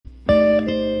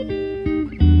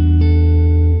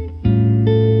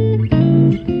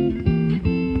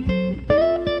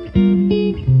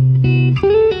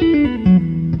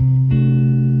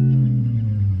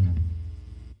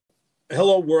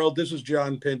world. This is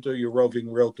John Pinto, your roving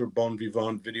realtor, bon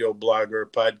vivant, video blogger,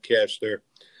 podcaster,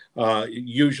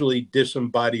 usually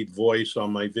disembodied voice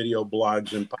on my video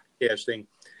blogs and podcasting.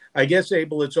 I guess,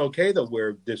 Abel, it's okay that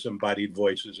we're disembodied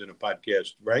voices in a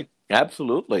podcast, right?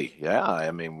 Absolutely. Yeah.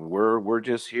 I mean, we're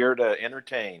just here to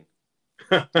entertain.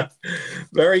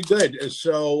 Very good.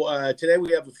 So today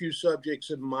we have a few subjects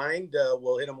in mind.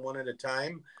 We'll hit them one at a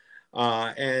time.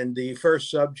 And the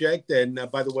first subject, and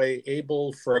by the way,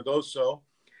 Abel Fragoso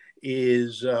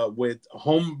is with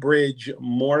Homebridge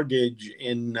Mortgage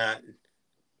in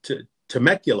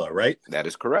Temecula, right? That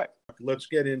is correct. Let's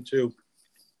get into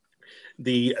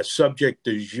the subject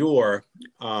du jour.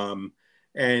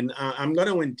 And I'm going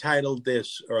to entitle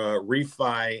this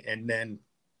Refi and then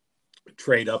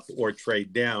Trade Up or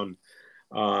Trade Down.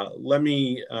 Let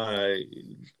me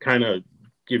kind of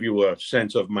give you a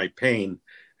sense of my pain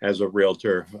as a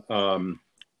realtor.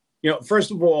 First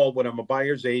of all, when I'm a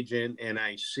buyer's agent and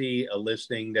I see a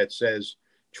listing that says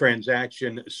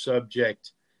transaction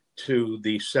subject to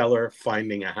the seller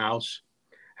finding a house,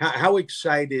 how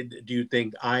excited do you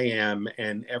think I am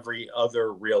and every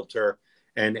other realtor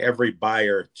and every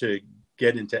buyer to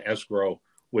get into escrow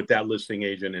with that listing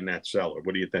agent and that seller?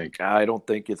 What do you think? I don't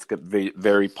think it's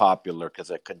very popular because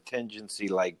a contingency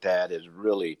like that is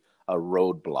really a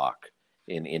roadblock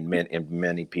in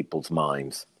many people's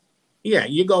minds. Yeah,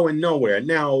 you're going nowhere.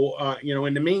 Now,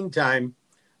 in the meantime,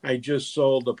 I just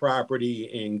sold a property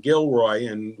in Gilroy,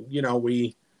 and,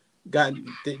 we got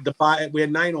the buyer. We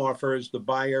had 9 offers. The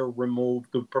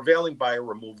prevailing buyer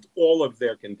removed all of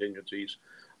their contingencies,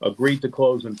 agreed to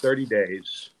close in 30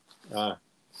 days,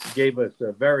 gave us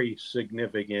a very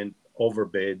significant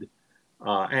overbid,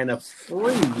 and a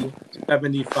free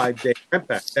 75-day rent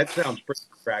back. That sounds pretty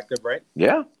attractive, right?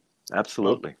 Yeah,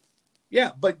 absolutely.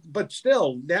 Yeah, but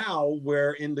still, now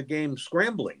we're in the game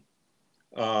scrambling,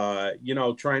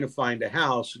 trying to find a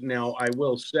house. Now, I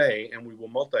will say, and we will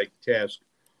multitask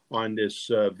on this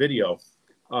video,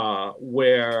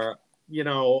 where,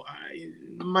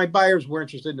 my buyers were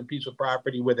interested in a piece of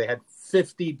property where they had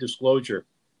 50 disclosure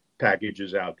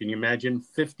packages out. Can you imagine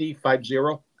 50?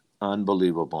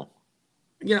 Unbelievable.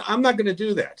 I'm not going to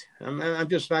do that. I'm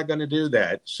just not going to do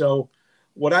that. So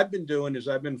what I've been doing is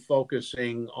I've been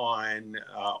focusing on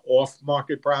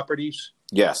off-market properties.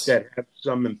 Yes. That have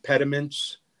some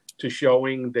impediments to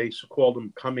showing. They call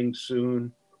them coming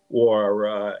soon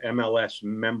or MLS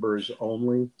members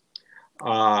only.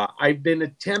 I've been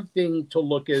attempting to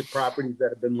look at properties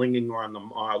that have been lingering on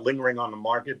the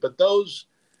market, but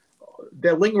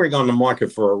they're lingering on the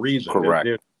market for a reason. Correct.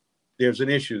 There's an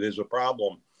issue. There's a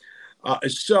problem.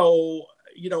 So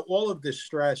all of this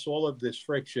stress, all of this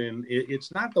friction,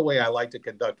 it's not the way I like to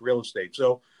conduct real estate.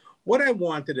 So what I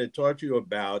wanted to talk to you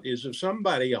about is if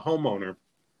somebody, a homeowner,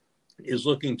 is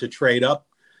looking to trade up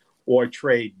or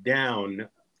trade down,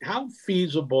 how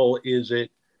feasible is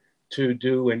it to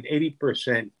do an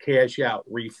 80% cash out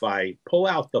refi, pull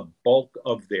out the bulk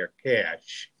of their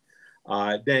cash,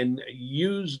 then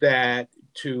use that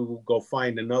to go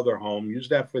find another home, use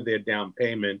that for their down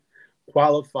payment,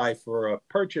 qualify for a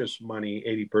purchase money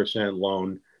 80%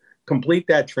 loan, complete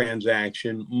that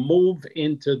transaction, move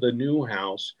into the new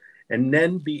house, and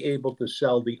then be able to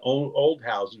sell the old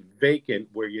house vacant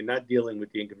where you're not dealing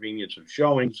with the inconvenience of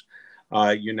showings,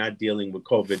 you're not dealing with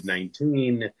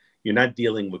COVID-19, you're not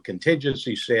dealing with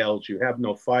contingency sales, you have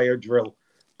no fire drill.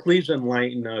 Please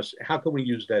enlighten us. How can we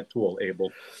use that tool,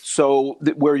 Abel? So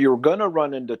where you're going to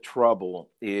run into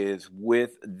trouble is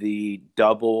with the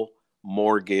double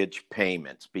mortgage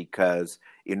payments, because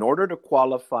in order to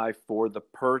qualify for the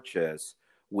purchase,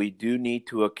 we do need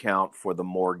to account for the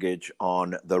mortgage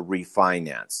on the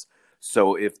refinance.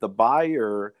 So if the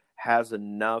buyer has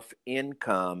enough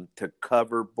income to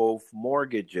cover both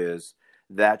mortgages,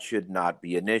 that should not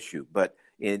be an issue. But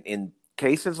in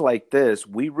cases like this,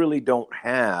 we really don't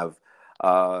have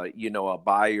a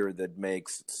buyer that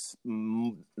makes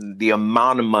the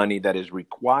amount of money that is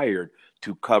required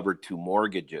to cover 2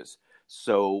 mortgages.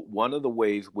 So one of the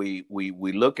ways we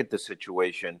look at the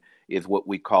situation is what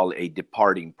we call a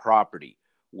departing property,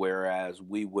 whereas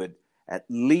we would at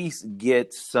least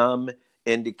get some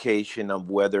indication of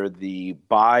whether the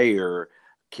buyer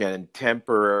can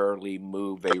temporarily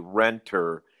move a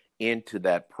renter into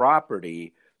that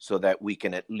property so that we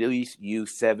can at least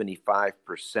use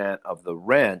 75% of the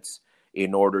rents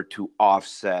in order to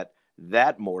offset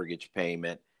that mortgage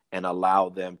payment and allow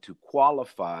them to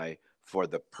qualify for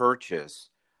the purchase,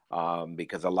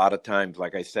 because a lot of times,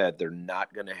 like I said, they're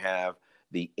not going to have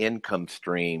the income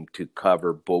stream to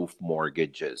cover both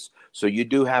mortgages. So you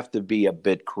do have to be a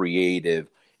bit creative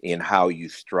in how you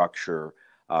structure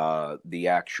the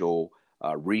actual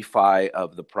refi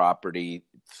of the property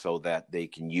so that they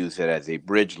can use it as a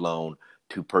bridge loan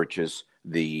to purchase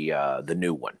the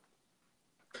new one.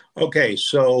 Okay,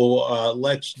 so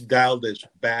let's dial this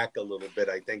back a little bit.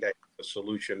 I think I have a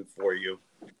solution for you.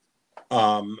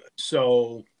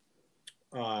 So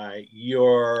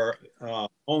your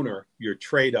owner, your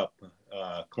trade up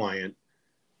client,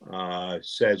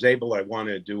 says, Abel, I want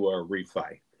to do a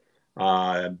refi.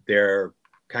 They're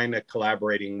kind of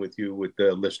collaborating with you with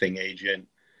the listing agent,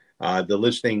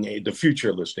 the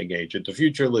future listing agent. The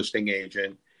future listing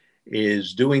agent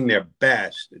is doing their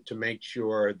best to make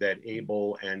sure that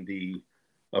Abel and the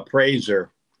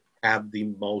appraiser have the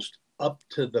most up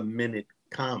to the minute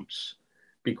comps,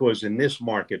 because in this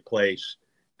marketplace,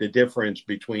 the difference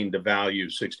between the value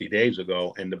 60 days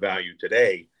ago and the value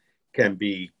today can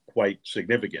be quite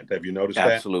significant. Have you noticed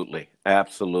that?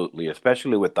 Absolutely.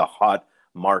 Especially with the hot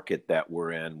market that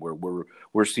we're in, where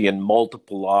we're seeing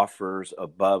multiple offers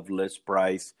above list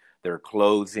price. They're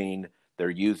closing. They're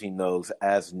using those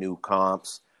as new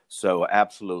comps. So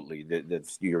absolutely,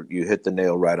 you hit the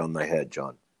nail right on the head,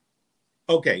 John.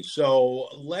 Okay, so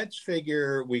let's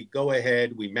figure we go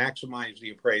ahead, we maximize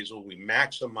the appraisal, we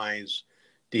maximize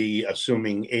the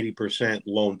assuming 80%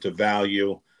 loan to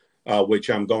value,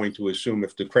 which I'm going to assume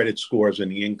if the credit scores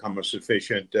and the income are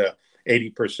sufficient,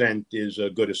 80% is a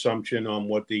good assumption on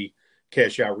what the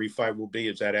cash out refi will be.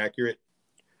 Is that accurate?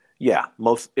 Yeah,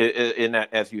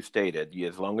 as you stated,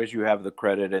 as long as you have the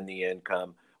credit and the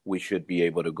income, we should be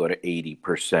able to go to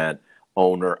 80%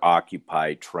 owner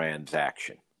occupied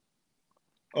transaction.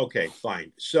 Okay,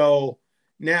 fine. So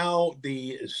now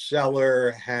the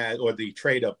seller or the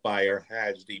trade up buyer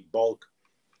has the bulk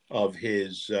of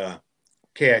his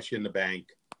cash in the bank.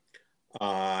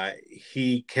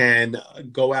 He can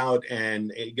go out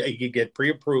and he can get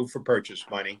pre-approved for purchase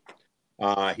money.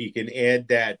 He can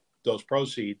add those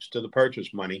proceeds to the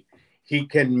purchase money. He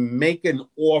can make an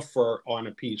offer on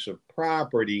a piece of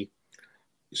property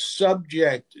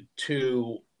subject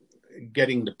to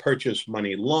getting the purchase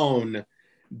money loan.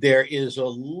 There is a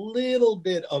little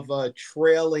bit of a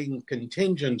trailing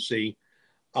contingency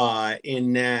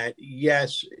in that,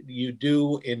 yes, you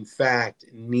do, in fact,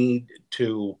 need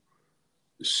to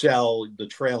sell the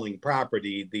trailing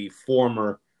property, the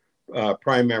former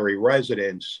primary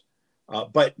residence,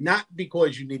 but not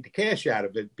because you need the cash out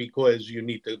of it, because you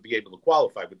need to be able to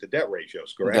qualify with the debt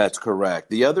ratios, correct? That's correct.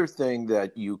 The other thing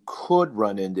that you could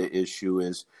run into issue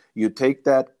is you take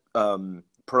that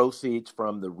proceeds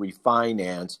from the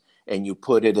refinance and you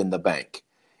put it in the bank.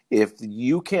 If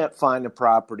you can't find a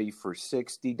property for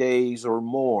 60 days or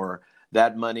more,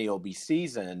 that money will be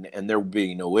seasoned and there will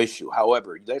be no issue.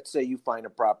 However, let's say you find a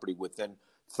property within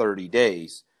 30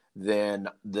 days, then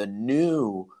the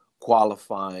new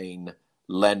qualifying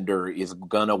lender is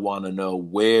going to want to know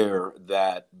where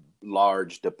that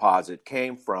large deposit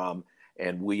came from.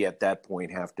 And we at that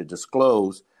point have to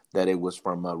disclose that it was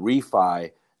from a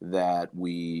refi that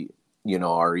we,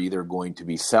 are either going to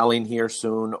be selling here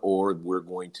soon or we're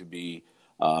going to be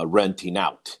renting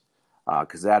out,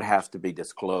 because that has to be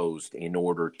disclosed in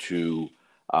order to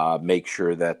make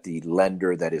sure that the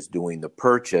lender that is doing the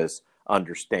purchase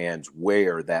understands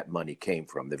where that money came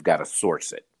from. They've got to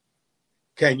source it.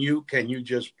 Can you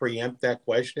just preempt that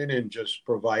question and just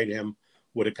provide him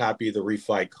with a copy of the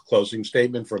refi closing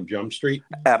statement from Jump Street?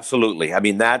 Absolutely. I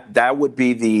mean, that would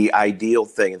be the ideal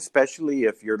thing, especially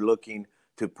if you're looking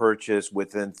to purchase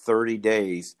within 30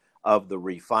 days of the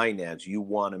refinance. You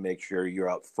want to make sure you're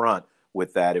up front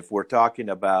with that. If we're talking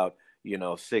about,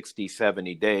 60,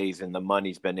 70 days and the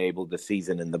money's been able to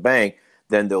season in the bank,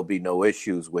 then there'll be no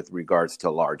issues with regards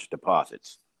to large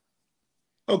deposits.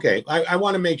 Okay. I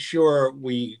want to make sure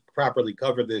we properly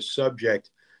cover this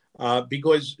subject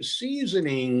because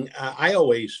seasoning, I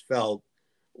always felt,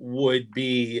 would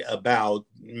be about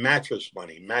mattress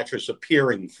money, mattress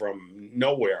appearing from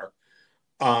nowhere.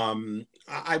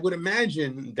 I would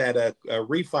imagine that a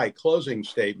refi closing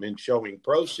statement showing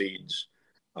proceeds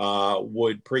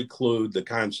would preclude the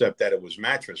concept that it was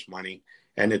mattress money,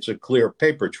 and it's a clear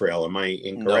paper trail. Am I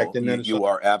incorrect in that? You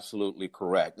are absolutely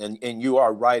correct. And you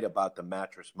are right about the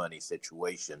mattress money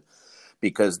situation,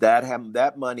 because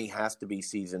that money has to be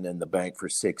seasoned in the bank for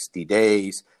 60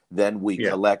 days. Then we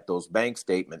collect those bank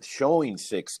statements showing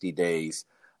 60 days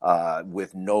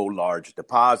with no large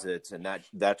deposits. And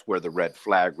that's where the red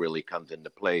flag really comes into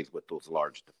play with those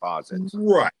large deposits.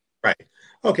 Right.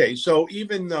 Okay. So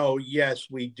even though, yes,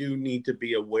 we do need to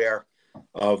be aware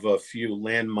of a few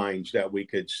landmines that we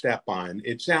could step on,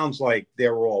 it sounds like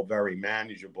they're all very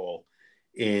manageable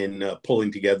in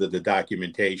pulling together the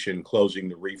documentation, closing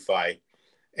the refi,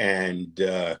 and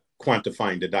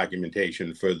quantifying the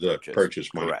documentation for the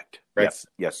purchase money. Correct. Right?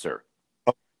 Yes, sir.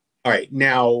 All right.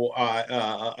 Now,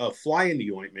 a fly in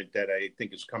the ointment that I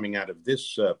think is coming out of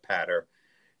this patter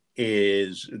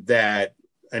is that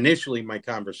initially my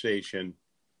conversation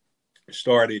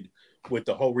started with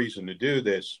the whole reason to do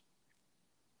this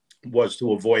was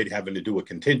to avoid having to do a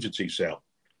contingency sale.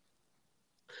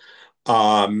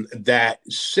 That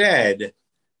said,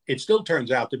 it still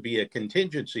turns out to be a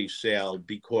contingency sale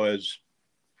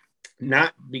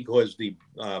not because the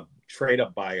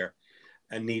trade-up buyer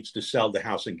needs to sell the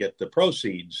house and get the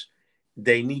proceeds.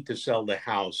 They need to sell the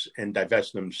house and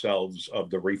divest themselves of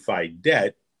the refi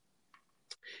debt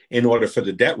in order for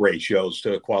the debt ratios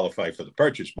to qualify for the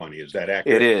purchase money. Is that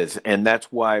accurate? It is. And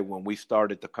that's why when we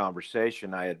started the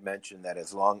conversation, I had mentioned that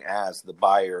as long as the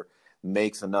buyer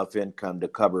makes enough income to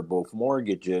cover both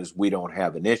mortgages, we don't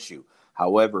have an issue.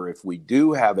 However, if we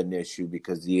do have an issue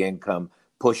because the income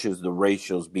pushes the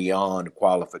ratios beyond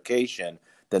qualification,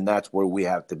 then that's where we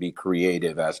have to be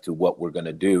creative as to what we're going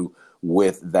to do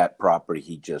with that property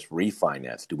he just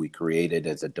refinanced. Do we create it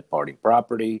as a departing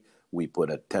property? We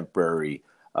put a temporary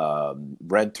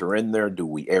renter in there? Do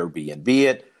we Airbnb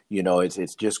it?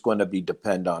 It's just going to be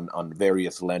depend on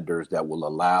various lenders that will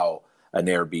allow an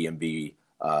Airbnb,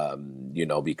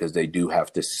 because they do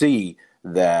have to see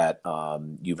that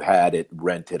you've had it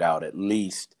rented out at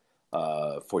least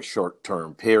for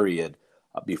short-term period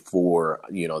before,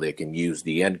 they can use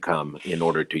the income in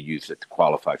order to use it to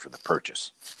qualify for the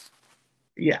purchase.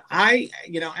 Yeah,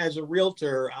 as a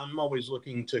realtor, I'm always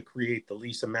looking to create the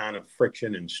least amount of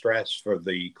friction and stress for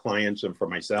the clients and for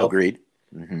myself. Agreed.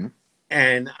 Mm-hmm.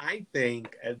 And I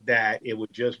think that it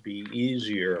would just be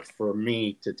easier for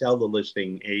me to tell the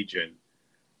listing agent,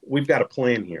 we've got a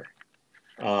plan here.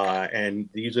 And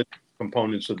these are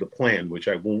components of the plan, which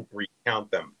I won't recount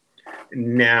them.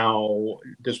 Now,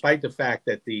 despite the fact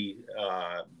that the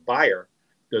buyer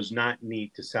does not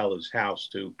need to sell his house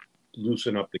to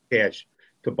loosen up the cash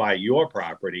to buy your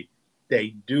property, they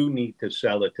do need to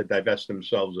sell it to divest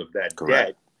themselves of that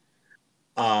Correct.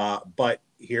 debt. But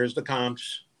here's the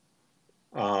comps.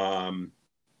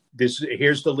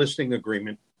 Here's the listing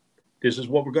agreement. This is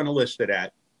what we're going to list it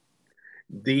at.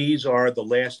 These are the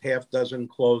last half dozen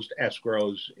closed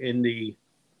escrows in the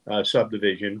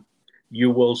subdivision. You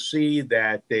will see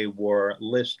that they were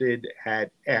listed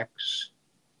at X.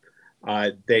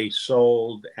 They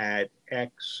sold at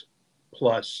X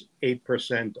plus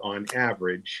 8% on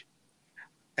average,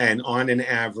 and on an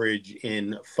average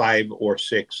in 5 or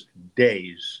 6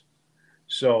 days.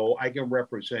 So I can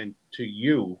represent to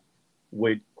you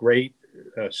with great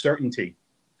certainty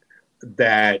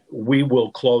that we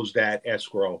will close that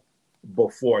escrow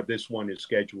before this one is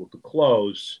scheduled to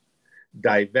close,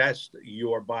 divest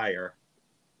your buyer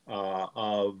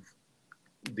of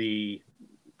the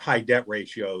high debt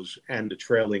ratios and the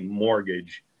trailing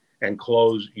mortgage, and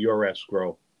close your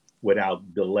escrow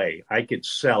without delay. I could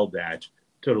sell that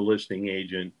to the listing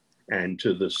agent and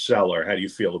to the seller. How do you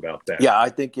feel about that? Yeah, I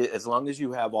think as long as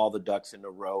you have all the ducks in a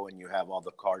row and you have all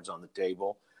the cards on the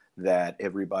table, that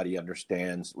everybody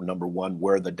understands, number one,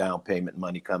 where the down payment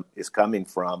money is coming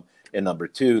from, and number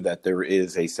two, that there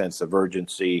is a sense of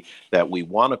urgency that we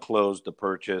want to close the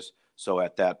purchase. So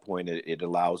at that point, it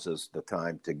allows us the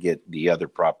time to get the other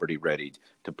property ready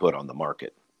to put on the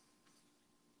market.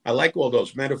 I like all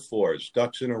those metaphors,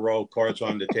 ducks in a row, cards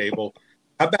on the table.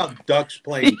 How about ducks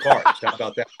playing cards? How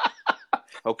about that?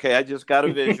 Okay, I just got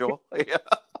a visual.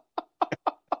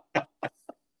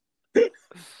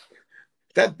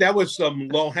 That was some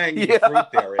low-hanging fruit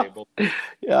there, Abel.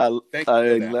 Yeah,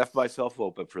 I left myself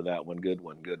open for that one. Good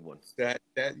one. That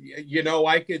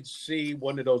I could see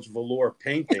one of those velour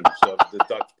paintings of the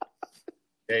duck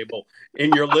table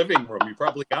in your living room. You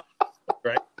probably got it,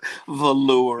 right?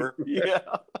 Velour, yeah.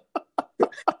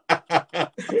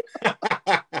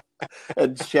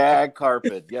 And shag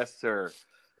carpet, yes, sir.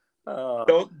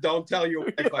 Don't tell your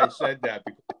wife I said that,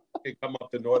 because they come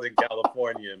up to Northern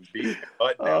California and beat my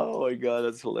butt now. Oh my God,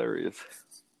 that's hilarious.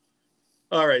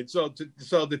 All right, so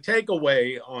the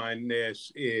takeaway on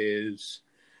this is,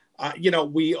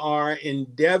 we are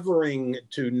endeavoring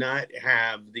to not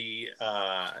have the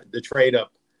trade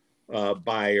up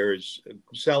buyers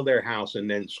sell their house and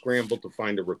then scramble to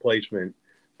find a replacement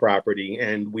property,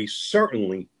 and we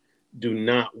certainly do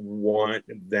not want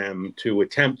them to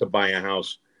attempt to buy a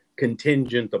house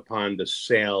contingent upon the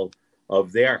sale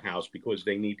of their house because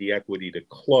they need the equity to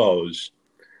close.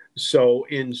 So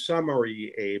in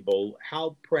summary, Abel,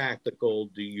 how practical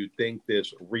do you think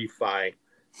this refi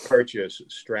purchase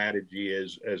strategy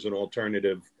is as an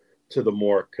alternative to the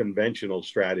more conventional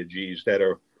strategies that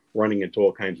are running into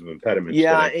all kinds of impediments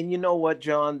Yeah, today. and you know what,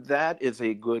 John? That is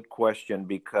a good question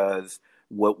because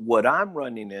what I'm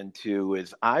running into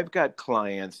is I've got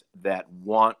clients that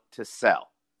want to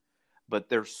sell, but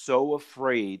they're so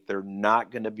afraid they're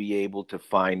not going to be able to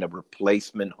find a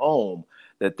replacement home,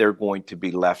 that they're going to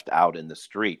be left out in the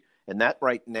street. And that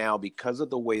right now, because of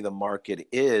the way the market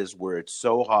is, where it's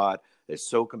so hot, it's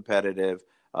so competitive,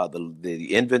 the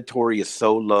inventory is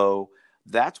so low,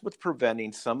 that's what's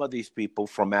preventing some of these people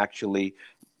from actually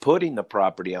putting the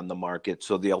property on the market.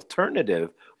 So the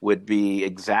alternative would be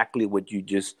exactly what you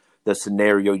just, the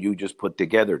scenario you just put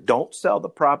together. Don't sell the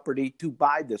property to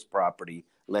buy this property.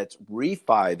 Let's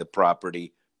refi the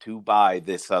property to buy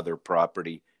this other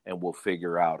property, and we'll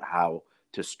figure out how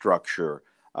to structure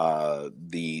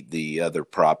the other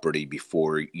property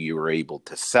before you're able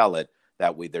to sell it.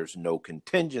 That way, there's no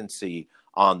contingency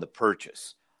on the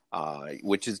purchase,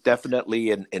 which is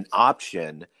definitely an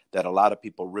option that a lot of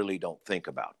people really don't think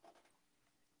about.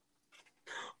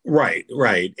 Right,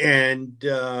 right, and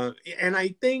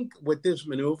I think with this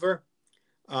maneuver,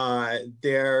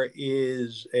 there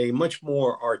is a much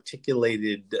more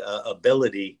articulated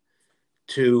ability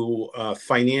to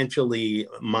financially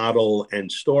model and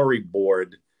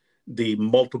storyboard the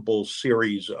multiple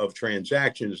series of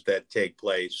transactions that take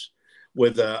place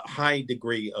with a high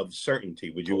degree of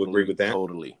certainty. Would you agree Totally, with that?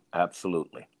 totally,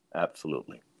 absolutely,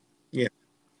 absolutely. Yeah.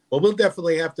 Well, we'll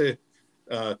definitely have to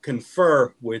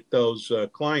confer with those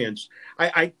clients.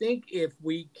 I think if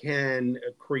we can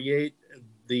create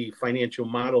the financial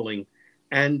modeling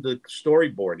and the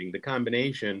storyboarding, the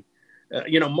combination,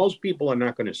 most people are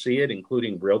not going to see it,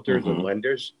 including realtors and Mm-hmm.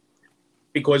 lenders,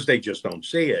 because they just don't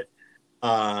see it.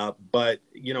 But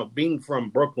being from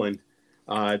Brooklyn,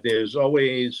 you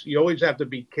always have to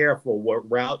be careful what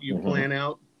route you Mm-hmm. plan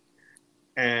out.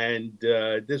 And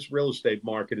this real estate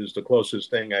market is the closest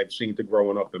thing I've seen to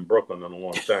growing up in Brooklyn in a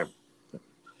long time.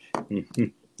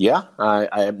 Yeah,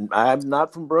 I'm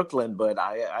not from Brooklyn, but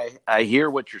I hear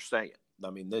what you're saying.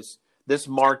 I mean, this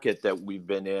market that we've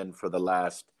been in for the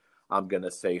last, I'm going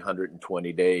to say,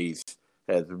 120 days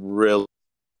has really.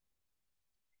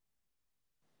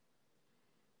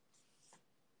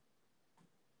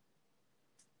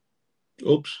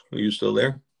 Oops, are you still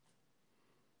there?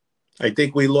 I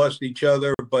think we lost each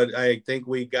other, but I think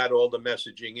we got all the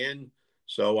messaging in.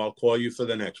 So I'll call you for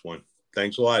the next one.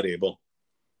 Thanks a lot, Abel.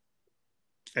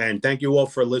 And thank you all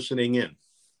for listening in.